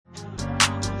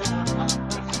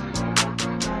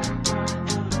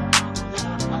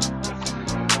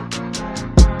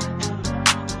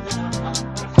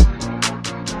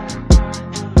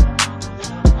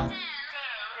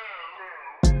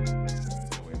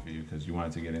you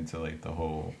wanted to get into like the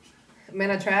whole.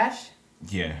 Men are trash.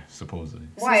 Yeah, supposedly.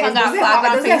 Why? Does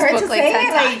it hurt to say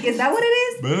it? Like, is that what it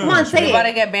is? But Come on, say it.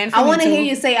 Gotta get banned from I want to YouTube. hear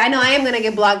you say. I know I am gonna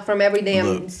get blocked from every damn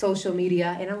Look. social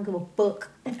media, and I don't give a fuck.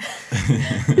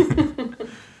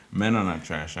 Men are not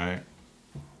trash, alright?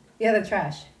 Yeah, they're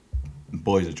trash.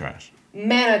 Boys are trash.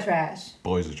 Men are trash.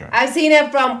 Boys are trash. I've seen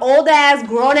it from old ass,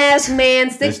 grown ass man,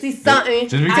 60 something,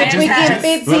 just to because-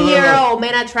 freaking 15-year-old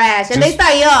men are trash, and they Just-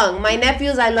 start young. My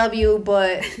nephews, I love you,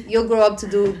 but you'll grow up to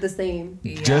do the same.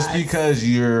 Just because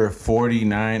you're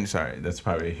 49, sorry, that's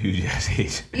probably a huge ass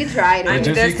age. You tried I it. mean,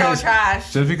 Just they're because- so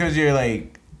trash. Just because you're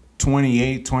like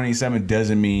 28, 27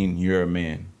 doesn't mean you're a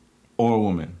man or a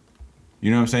woman.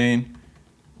 You know what I'm saying?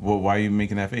 Well, why are you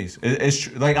making that face? It's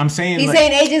true. Like I'm saying. He's like,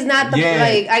 saying age is not the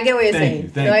like. I get what you're Thank saying. you,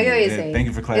 thank No, I get you. what you're Yeah, saying. thank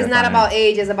you for It's clarifying. not about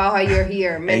age. It's about how you're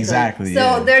here mentally. Exactly,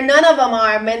 So yeah. none of them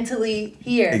are mentally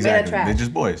here. Exactly. Men are trash. They're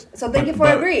just boys. So thank you for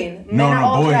agreeing. Men are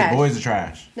all boys. trash. Boys are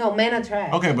trash. No, men are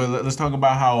trash. Okay, but let's talk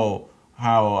about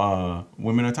how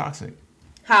women are toxic.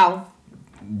 How?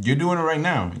 You're doing it right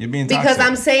now. You're being toxic. Because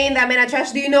I'm saying that men are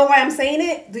trash. Do you know why I'm saying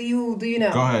it? Do you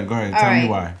know? Go ahead. All Tell right. me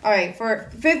why. All right. For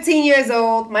 15 years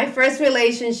old, my first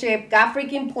relationship got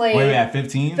freaking played. Wait, at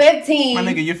 15? 15. My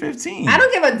nigga, you're 15. I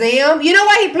don't give a damn. You know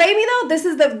why he played me though? This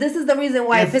is the reason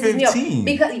why You're it pisses me 15. off.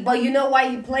 Because but you know why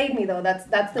he played me though. That's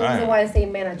the reason Alright. why I say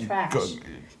men are trash. Go-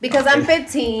 Because I'm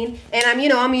 15 and I'm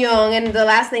young, and the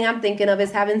last thing I'm thinking of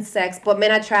is having sex. But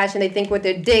men are trash and they think with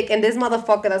their dick. And this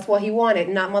motherfucker, that's what he wanted,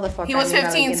 not motherfucker. He was I knew how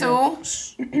to 15 get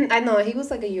too. him. I know he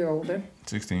was like a year older,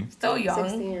 16. Still young.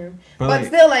 16. But, But like-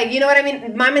 still, like you know what I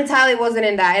mean. My mentality wasn't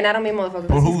in that, and I don't mean motherfucker.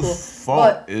 But 'cause he's whose cool.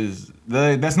 fault But is...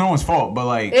 That's no one's fault, but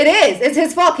like... it is. It's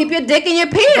his fault. Keep your dick in your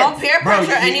pants. Don't peer Bro,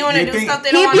 pressure you- anyone you to do think- stuff they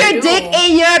Keep don't want to your do. dick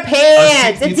in your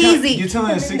pants. It's easy. You're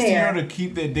telling a Put it in 16-year-old there. to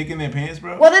keep their dick in their pants,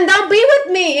 bro? Well, then don't be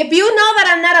with me. If you know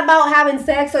that I'm not about having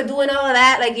sex or doing all of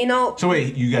that, like, you know. So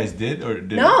wait, you guys did or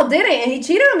didn't? No, didn't. And he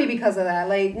cheated on me because of that.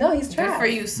 Like, no, he's Good trash. for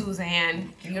you,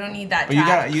 Suzanne. You don't need that But you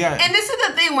trash. gotta- And this is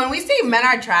the thing. When we say men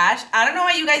are trash, I don't know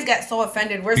why you guys get so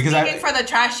offended. We're Because speaking for the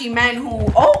trashy men who...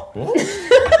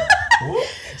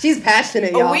 She's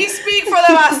passionate, y'all. We speak for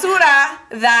the basura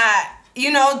that,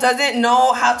 you know, doesn't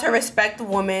know how to respect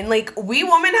women. Like, we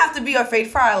women have to be afraid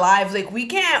for our lives. Like, we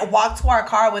can't walk to our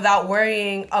car without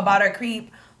worrying about our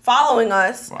creep following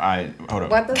us. Hold up.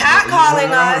 What the Cat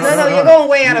calling us. No, you're going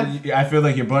way out of... I feel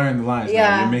like you're blurring the lines. Yeah.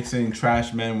 Now. You're mixing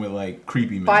trash men with like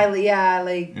creepy men. Violent, yeah,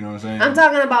 like... You know what I'm saying? I'm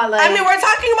talking about, like... I mean, we're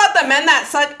talking about the men that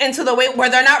suck into the way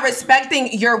where they're not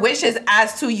respecting your wishes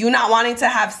as to you not wanting to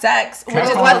have sex, which is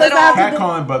Cat a calling- little... Cat Cat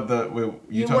calling, but you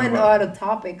You talking went about... out of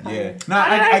topic. Honey. Yeah. No,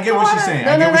 I get what she's saying.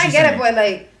 No, I she's get saying. it, but,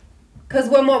 like... Because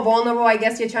we're more vulnerable, I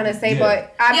guess you're trying to say, Yeah.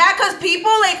 but... Yeah, because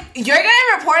people, like, you're getting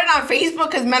reported on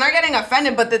Facebook because men are getting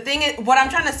offended. But the thing is, what I'm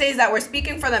trying to say is that we're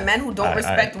speaking for the men who don't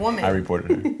respect women. I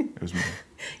reported her. It was me.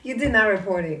 You did not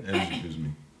report it. It was me.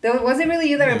 Was it really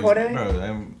you that Yeah, it was- reported it?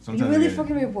 Bro, sometimes You really I get-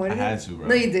 fucking reported it? I had to, bro.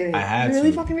 No, you didn't. I had You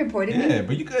really to. fucking reported me? Yeah,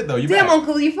 but you good though. You Damn, back.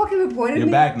 uncle, you fucking reported You're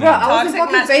me? back Bro, now. I was in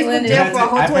Toxic fucking Facebook masculinity. jail for a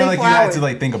whole I feel 24 like you hours. had to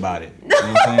like think about it. No, You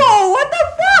know what I'm saying? what the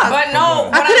fuck? But no, I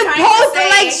what couldn't I'm trying post to or say,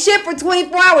 like shit for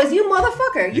 24 hours. You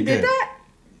motherfucker. You did did. that?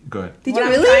 Go ahead. Did what you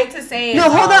I'm really? trying to say No,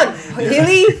 is, hold on.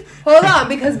 Really? Hold on,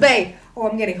 because babe. Oh,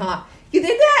 I'm getting hot. You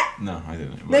did that? No, I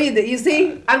didn't. No, you did. You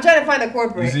see? I'm trying to find a You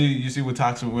corporate. see what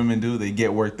toxic women do? They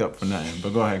get worked up for nothing.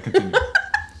 But go ahead, continue.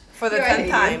 for the You're 10th right.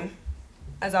 time,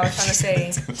 as I was trying to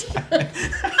say.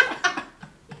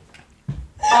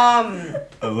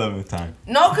 11th time.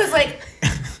 No, because, like,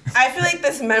 I feel like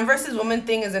this men versus women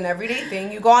thing is an everyday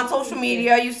thing. You go on social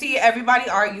media, you see everybody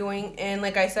arguing, and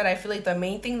like I said, I feel like the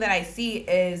main thing that I see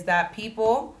is that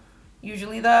people,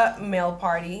 usually the male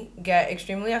party, get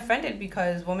extremely offended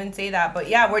because women say that. But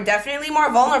yeah, we're definitely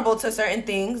more vulnerable to certain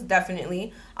things,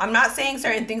 definitely. I'm not saying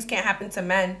certain things can't happen to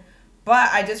men, but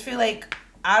I just feel like,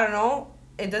 I don't know,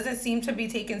 it doesn't seem to be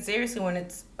taken seriously when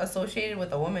it's associated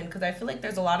with a woman, because I feel like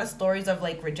there's a lot of stories of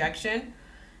like rejection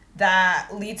that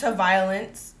lead to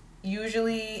violence,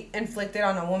 usually inflicted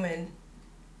on a woman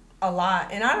a lot.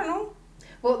 And I don't know.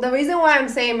 Well, the reason why I'm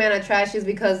saying men are trash is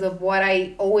because of what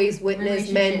I always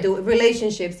witness men do.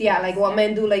 Relationships, yeah, like what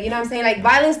men do. Like, you know what I'm saying? Like,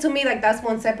 violence to me, like, that's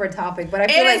one separate topic. But I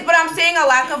feel like... But I'm saying a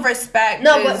lack of respect.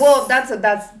 No, but, well, that's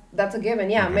a given.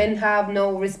 Yeah, men have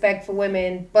no respect for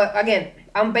women. But, again,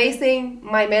 I'm basing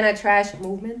my men are trash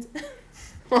movement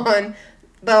on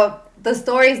the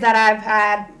stories that I've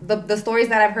had, the stories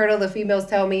that I've heard of the females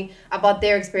tell me about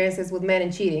their experiences with men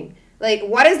and cheating. Like,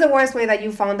 what is the worst way that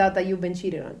you found out that you've been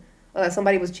cheated on? Or that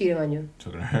somebody was cheating on you?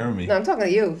 Talking to her or me? No, I'm talking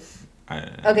to you. I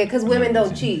Okay, because women never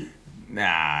don't cheated. cheat.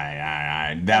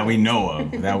 Nah, that we know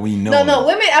of. That we know. No, of.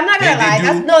 women. I'm not gonna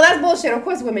lie. That's bullshit. Of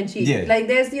course, women cheat. Yeah. Like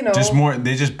there's, just more.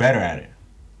 They're just better at it.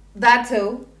 That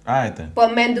too. All right then.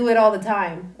 But men do it all the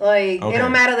time. Like it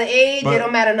don't matter the age. It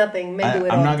don't matter nothing. Men do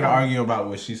it. I'm not gonna argue about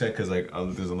what she said because like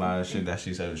there's a lot of shit that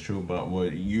she said is true. But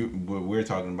what we're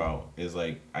talking about is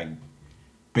like I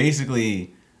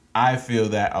feel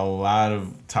that a lot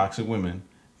of toxic women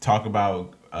talk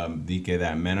about DK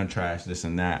that men are trash, this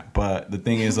and that. But the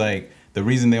thing is like. The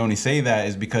reason they only say that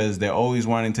is because they're always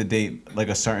wanting to date like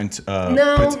a certain.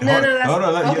 No.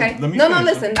 Okay. Let me no, finish.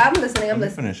 Listen. I'm listening. Let me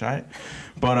finish, all right?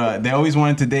 But they always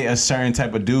wanted to date a certain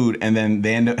type of dude, and then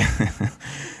they end up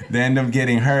they end up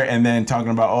getting hurt, and then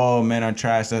talking about men are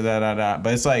trash, da da da da.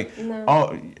 But it's like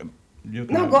go.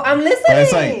 I'm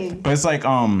listening. But it's like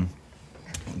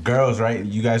girls, right?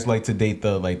 You guys like to date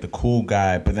the cool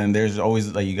guy, but then there's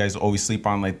always like you guys always sleep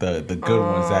on like the good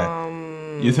ones that.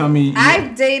 You tell me.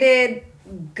 I've dated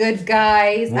good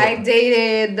guys. What? I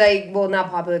dated not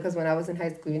popular because when I was in high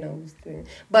school, I was doing.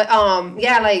 But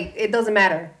like it doesn't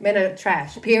matter. Men are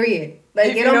trash. Period.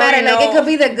 Like it don't matter. Like it could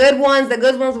be the good ones. The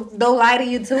good ones they'll lie to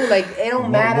you too. Like it don't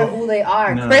matter who they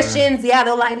are. No, Christians,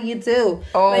 they'll lie to you too.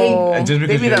 Oh, like, just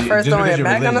because they be the first on it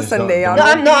back on a Sunday.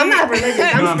 I'm not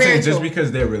religious. I'm saying just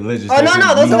because they're religious. Oh no,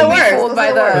 those are the worst. Fooled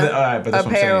by the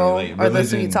apparel or the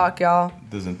sweet talk, y'all.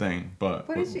 Doesn't thing. But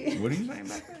what are you saying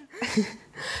back there?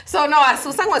 So no, as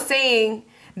Susan was saying.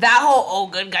 That whole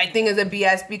good guy thing is a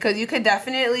BS because you could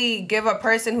definitely give a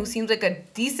person who seems like a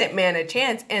decent man a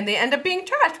chance and they end up being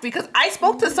trash. Because I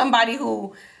spoke to somebody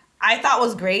who I thought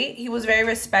was great. He was very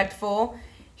respectful.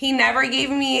 He never gave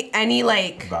me any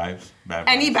bad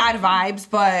vibes.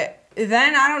 But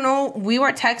then I don't know. We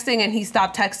were texting and he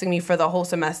stopped texting me for the whole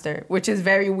semester, which is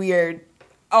very weird.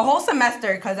 A whole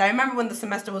semester because I remember when the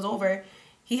semester was over,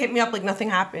 he hit me up like nothing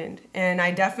happened, and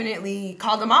I definitely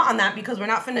called him out on that because we're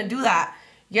not finna do that.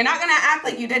 You're not going to act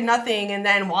like you did nothing and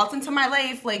then waltz into my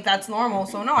life like that's normal.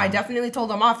 So, no, I definitely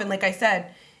told him off. And like I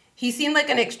said, he seemed like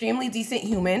an extremely decent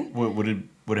human. Would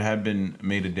it have been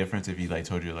made a difference if he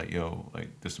told you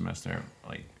this semester,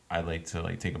 I'd like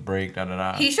to take a break, da da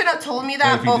da? He should have told me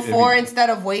that before instead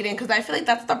of waiting because I feel like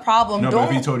that's the problem. No, but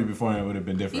if he told you before, it would have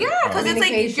been different. Yeah, because it's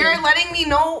like you're letting me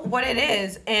know what it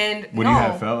is. And would you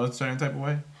have felt a certain type of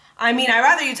way? I mean, I'd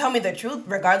rather you tell me the truth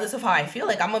regardless of how I feel.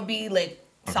 Like, I'm going to be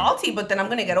salty, but then I'm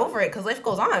gonna get over it because life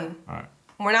goes on. All right.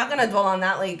 We're not gonna dwell on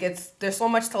that. There's so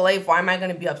much to life. Why am I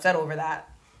gonna be upset over that?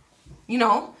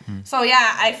 So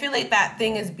yeah, I feel like that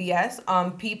thing is BS.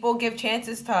 People give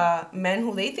chances to men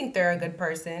who they think they're a good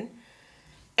person,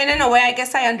 and in a way, I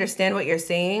guess I understand what you're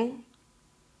saying.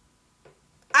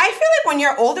 I feel like when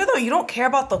you're older though, you don't care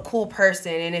about the cool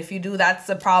person, and if you do, that's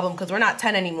the problem because we're not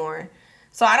 10 anymore.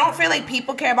 So I don't feel like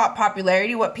people care about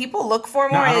popularity. What people look for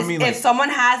more is if someone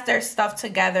has their stuff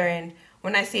together. And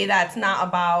when I say that, it's not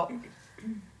about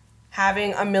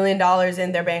having $1 million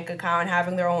in their bank account,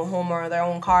 having their own home or their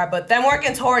own car, but them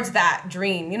working towards that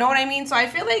dream. You know what I mean? So I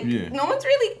feel like no one's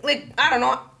really, I don't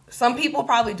know. Some people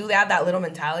probably do have that little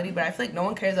mentality, but I feel like no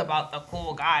one cares about the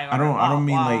cool guy. I don't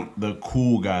mean the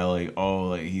cool guy,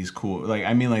 he's cool.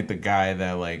 I mean the guy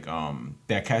that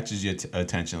that catches your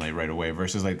attention right away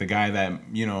versus the guy that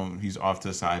he's off to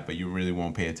the side, but you really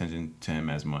won't pay attention to him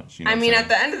as much. I mean, at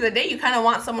the end of the day, you kind of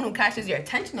want someone who catches your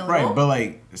attention a little. Right,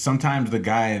 but sometimes the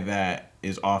guy that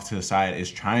is off to the side is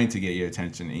trying to get your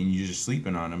attention, and you're just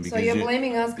sleeping on him. So you're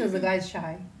blaming us because the guy's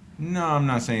shy. No, I'm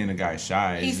not saying the guy's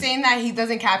shy. He's saying that he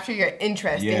doesn't capture your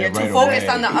interest and you're too focused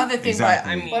on the other thing.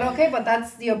 Exactly. But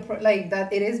that's that.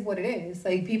 It is what it is.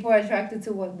 People are attracted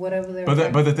to whatever they're.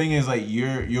 But the thing is,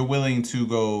 you're willing to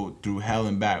go through hell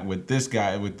and back with this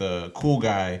guy, with the cool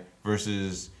guy,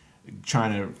 versus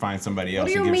trying to find somebody else.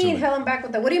 What do you mean hell and back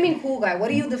with that? What do you mean cool guy? What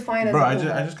do you define as a cool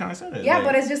guy? I just kind of said it. Yeah,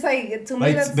 but it's just to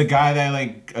me that's the guy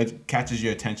that catches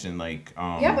your attention.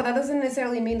 Yeah, but that doesn't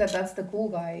necessarily mean that that's the cool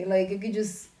guy. You could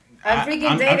just. I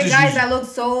freaking dated guys that look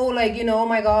so oh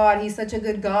my god, he's such a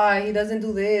good guy. He doesn't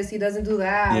do this, he doesn't do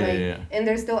that. And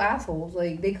they're still assholes.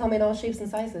 They come in all shapes and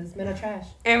sizes. Men are trash.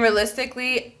 And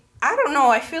realistically, I don't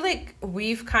know. I feel like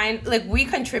we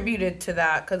contributed to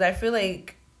that because I feel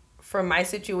like for my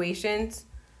situations,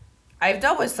 I've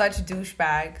dealt with such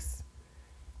douchebags,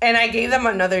 and I gave them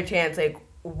another chance.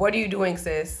 What are you doing,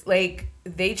 sis?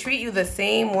 They treat you the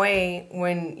same way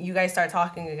when you guys start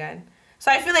talking again.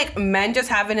 So I feel like men just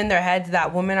have it in their heads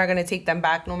that women are going to take them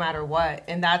back no matter what.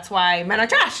 And that's why men are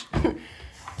trash.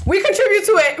 We contribute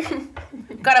to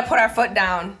it. Got to put our foot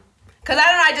down. Because I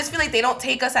don't know, I just feel like they don't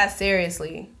take us as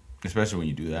seriously. Especially when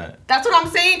you do that. That's what I'm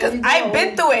saying, because I've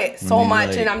been through it so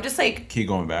much. And I'm just keep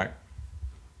going back.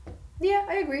 Yeah,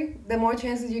 I agree. The more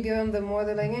chances you give them, the more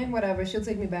they're like, whatever. She'll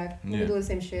take me back. We'll do the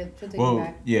same shit. She'll take me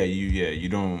back. You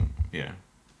don't. Yeah.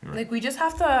 Right. Like we just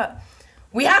have to.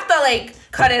 We have to like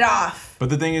cut it off. But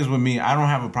the thing is with me, I don't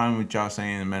have a problem with y'all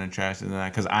saying men are trash and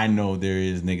that, because I know there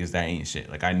is niggas that ain't shit.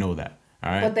 Like I know that.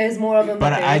 All right. But there's more of them.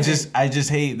 But I just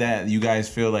hate that you guys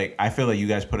feel like you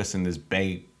guys put us in this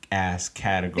big ass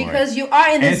category. Because you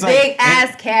are in this big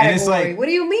ass category. Like, what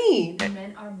do you mean?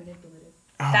 Men are manipulative.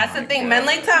 That's the thing. Men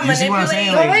like to manipulate. See what I'm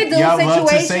saying? Like, y'all love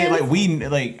to say I don't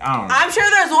know. I'm sure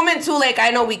there's women too. Like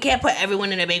I know we can't put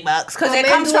everyone in a big box because it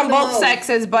comes from both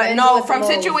sexes. But no, from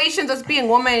situations as being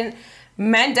women,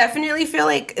 men definitely feel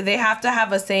like they have to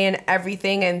have a say in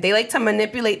everything, and they like to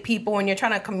manipulate people when you're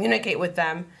trying to communicate with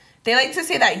them. They like to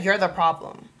say that you're the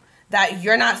problem, that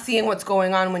you're not seeing what's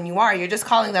going on when you are. You're just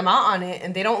calling them out on it,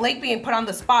 and they don't like being put on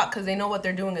the spot because they know what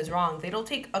they're doing is wrong. They don't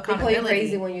take accountability. They call you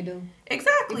crazy when you do.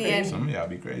 Exactly. And some of y'all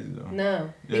be crazy though.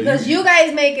 No, because you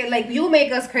guys make it like you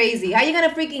make us crazy. How you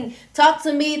gonna freaking talk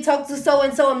to me, talk to so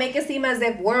and so, and make it seem as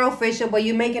if we're official, but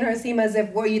you making her seem as if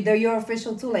you're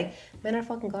official too? Like men are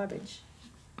fucking garbage.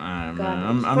 I'm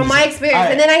from my experience,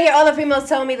 and then I hear other females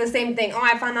tell me the same thing. Oh,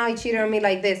 I found out he cheated on me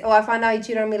like this. Oh, I found out he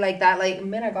cheated on me like that. Like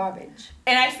men are garbage.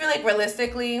 And I feel like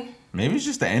realistically, maybe it's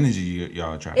just the energy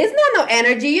y'all attract. It's not no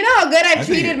energy. You know how good I've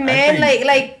treated men.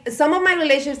 Like some of my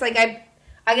relationships, like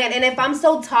again, and if I'm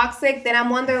so toxic, then I'm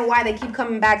wondering why they keep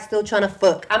coming back still trying to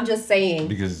fuck. I'm just saying.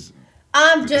 Because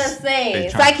I'm just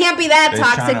saying. So I can't be that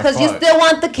toxic because you still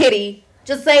want the kitty.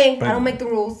 Just saying. But I don't make the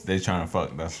rules. They trying to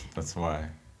fuck. That's why.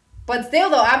 But still,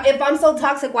 though, if I'm so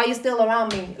toxic, why you still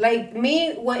around me? Like, me,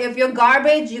 if you're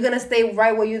garbage, you're going to stay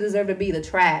right where you deserve to be, the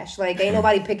trash. Like, ain't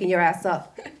nobody picking your ass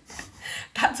up.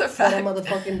 That's a fact. That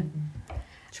motherfucking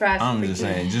trash. I'm just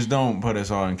saying, just don't put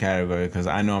us all in category, because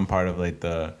I know I'm part of, like,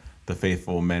 the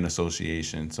Faithful Men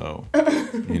Association, so,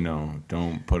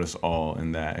 don't put us all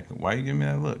in that. Why you giving me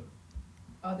that look?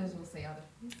 Others will say other.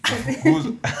 Who's?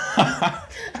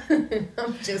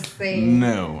 I'm just saying.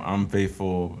 No, I'm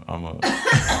faithful.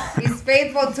 He's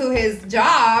faithful to his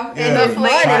job and his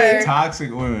money. Toxic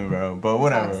women, bro. But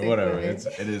whatever. It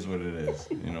is what it is.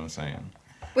 You know what I'm saying?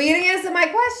 But you didn't answer my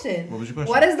question. What was your question?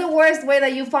 What is the worst way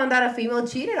that you found out a female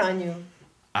cheated on you?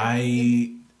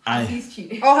 He's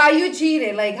cheating. Oh, how you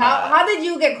cheated? Like how did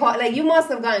you get caught? Like you must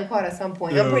have gotten caught at some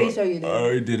point. I'm pretty sure you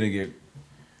did.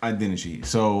 I didn't cheat.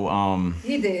 So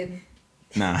He did.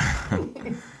 Nah.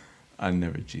 I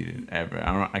never cheated ever.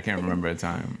 I can't remember a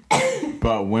time.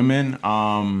 But women,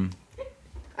 I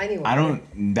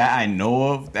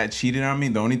know of that cheated on me.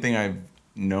 The only thing I've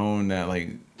known that like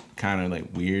kind of like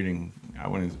weird and I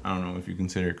don't know if you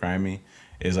consider it crimey,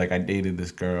 is like I dated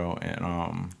this girl and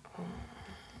I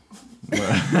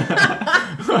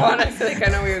feel like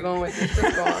I know where you're going with this.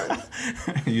 Just go on.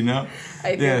 You know?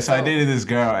 So I dated this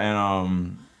girl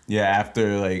and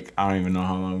after like I don't even know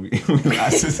how long we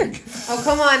lasted. Oh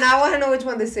come on! Now I want to know which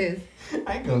one this is.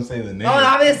 I ain't gonna say the name. Oh,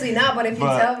 obviously not. But if you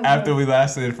tell me. After we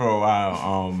lasted for a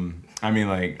while, I mean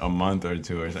like a month or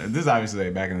two or something. This is obviously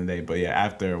like back in the day, but yeah,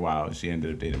 after a while, she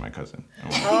ended up dating my cousin.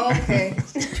 Oh, okay.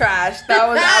 Trash. That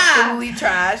was absolutely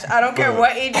trash. I don't care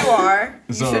what age you are.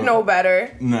 You should know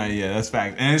better. Nah, yeah, that's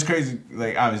fact. And it's crazy.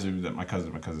 Like obviously, my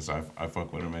cousin, so I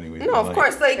fuck with him anyway. No, of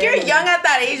course. Like you're young at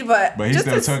that age, but he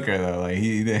still took her though. Like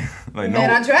he did. Like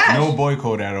no boy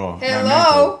code at all.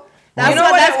 Hello. That's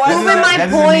proving my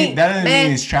point. That doesn't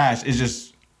mean it's trash. It's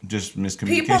just miscommunication.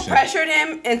 People pressured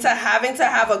him into having to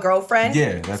have a girlfriend.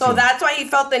 Yeah, that's why he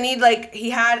felt the need, like he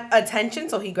had attention,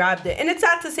 so he grabbed it. And it's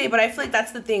sad to say, but I feel like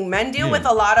that's the thing. Men deal with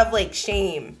a lot of like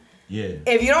shame. Yeah.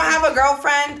 If you don't have a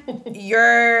girlfriend,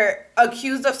 you're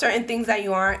accused of certain things that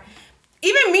you aren't.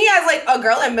 Even me as like a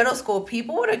girl in middle school,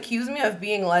 people would accuse me of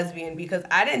being lesbian because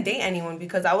I didn't date anyone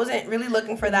because I wasn't really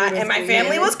looking for that, and my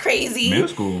family was crazy. Middle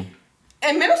school.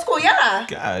 In middle school, yeah.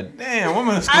 God damn, what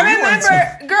middle school? I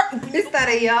remember, girl. This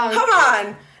started young. Come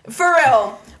on, for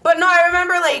real. But no, I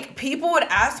remember like people would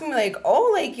ask me like,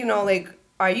 oh, like like,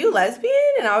 are you lesbian?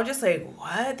 And I was just like,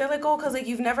 what? They're like, oh, cause like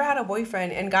you've never had a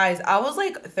boyfriend. And guys, I was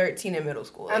like 13 in middle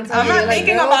school. Like, I'm not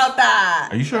thinking about that.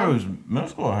 Are you sure it was middle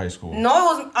school or high school?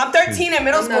 No, it was. I'm 13 in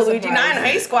middle school, Luigi. 9 in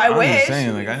high school. I wish. I'm just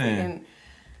saying, like I didn't.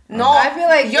 No, I feel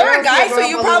like you're a guy, so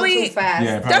you probably fast.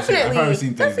 Yeah,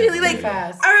 definitely like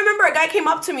fast. I remember a guy came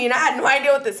up to me and I had no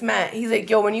idea what this meant. He's like,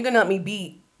 "Yo, when you gonna let me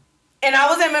beat?" And I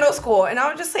was in middle school and I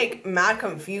was just like mad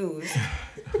confused.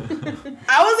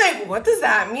 I was like, "What does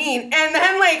that mean?" And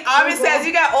then like obviously as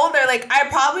you get older, like I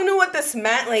probably knew what this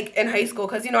meant like in high school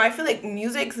because I feel like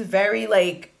music's very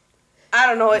like I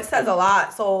don't know, it says a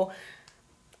lot. So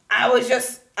I was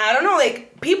just I don't know,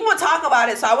 like, people would talk about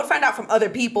it, so I would find out from other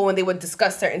people when they would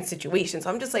discuss certain situations. So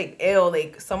I'm just like, ew,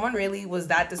 like, someone really was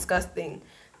that disgusting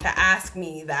to ask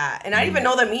me that. And I didn't even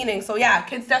know the meaning. So yeah,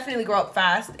 kids definitely grow up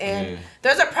fast. And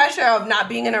there's a pressure of not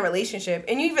being in a relationship.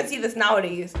 And you even see this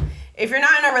nowadays. If you're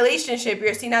not in a relationship,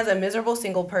 you're seen as a miserable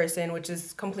single person, which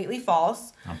is completely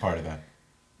false. I'm part of that.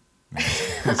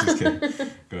 No, just kidding.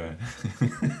 Go ahead.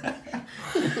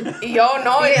 Yo,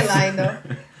 no, He it's ain't lying though.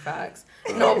 facts.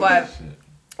 No, but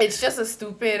it's just a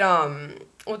stupid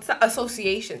what's the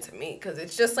association to me? Because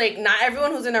it's just like not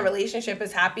everyone who's in a relationship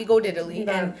is happy go diddly,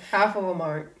 and Half of them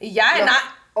aren't. yeah, No, and not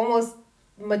almost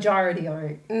majority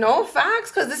aren't. no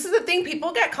facts. Because this is the thing,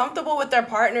 people get comfortable with their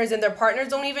partners, and their partners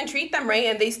don't even treat them right,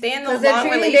 and they stay in those long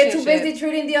They're relationships. too busy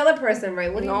treating the other person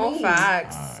right. What do you No mean?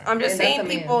 facts. I'm just And that's saying, a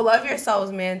man. people, love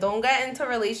yourselves, man. Don't get into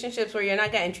relationships where you're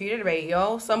not getting treated right,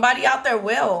 yo. Somebody out there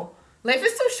will. Life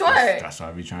is too short. That's what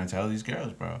I be trying to tell these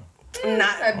girls, bro.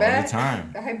 Not I bet. All the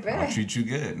time. I bet. I'll treat you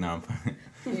good. No.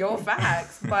 yo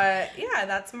facts. But yeah,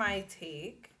 that's my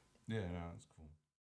take. Yeah, no, it's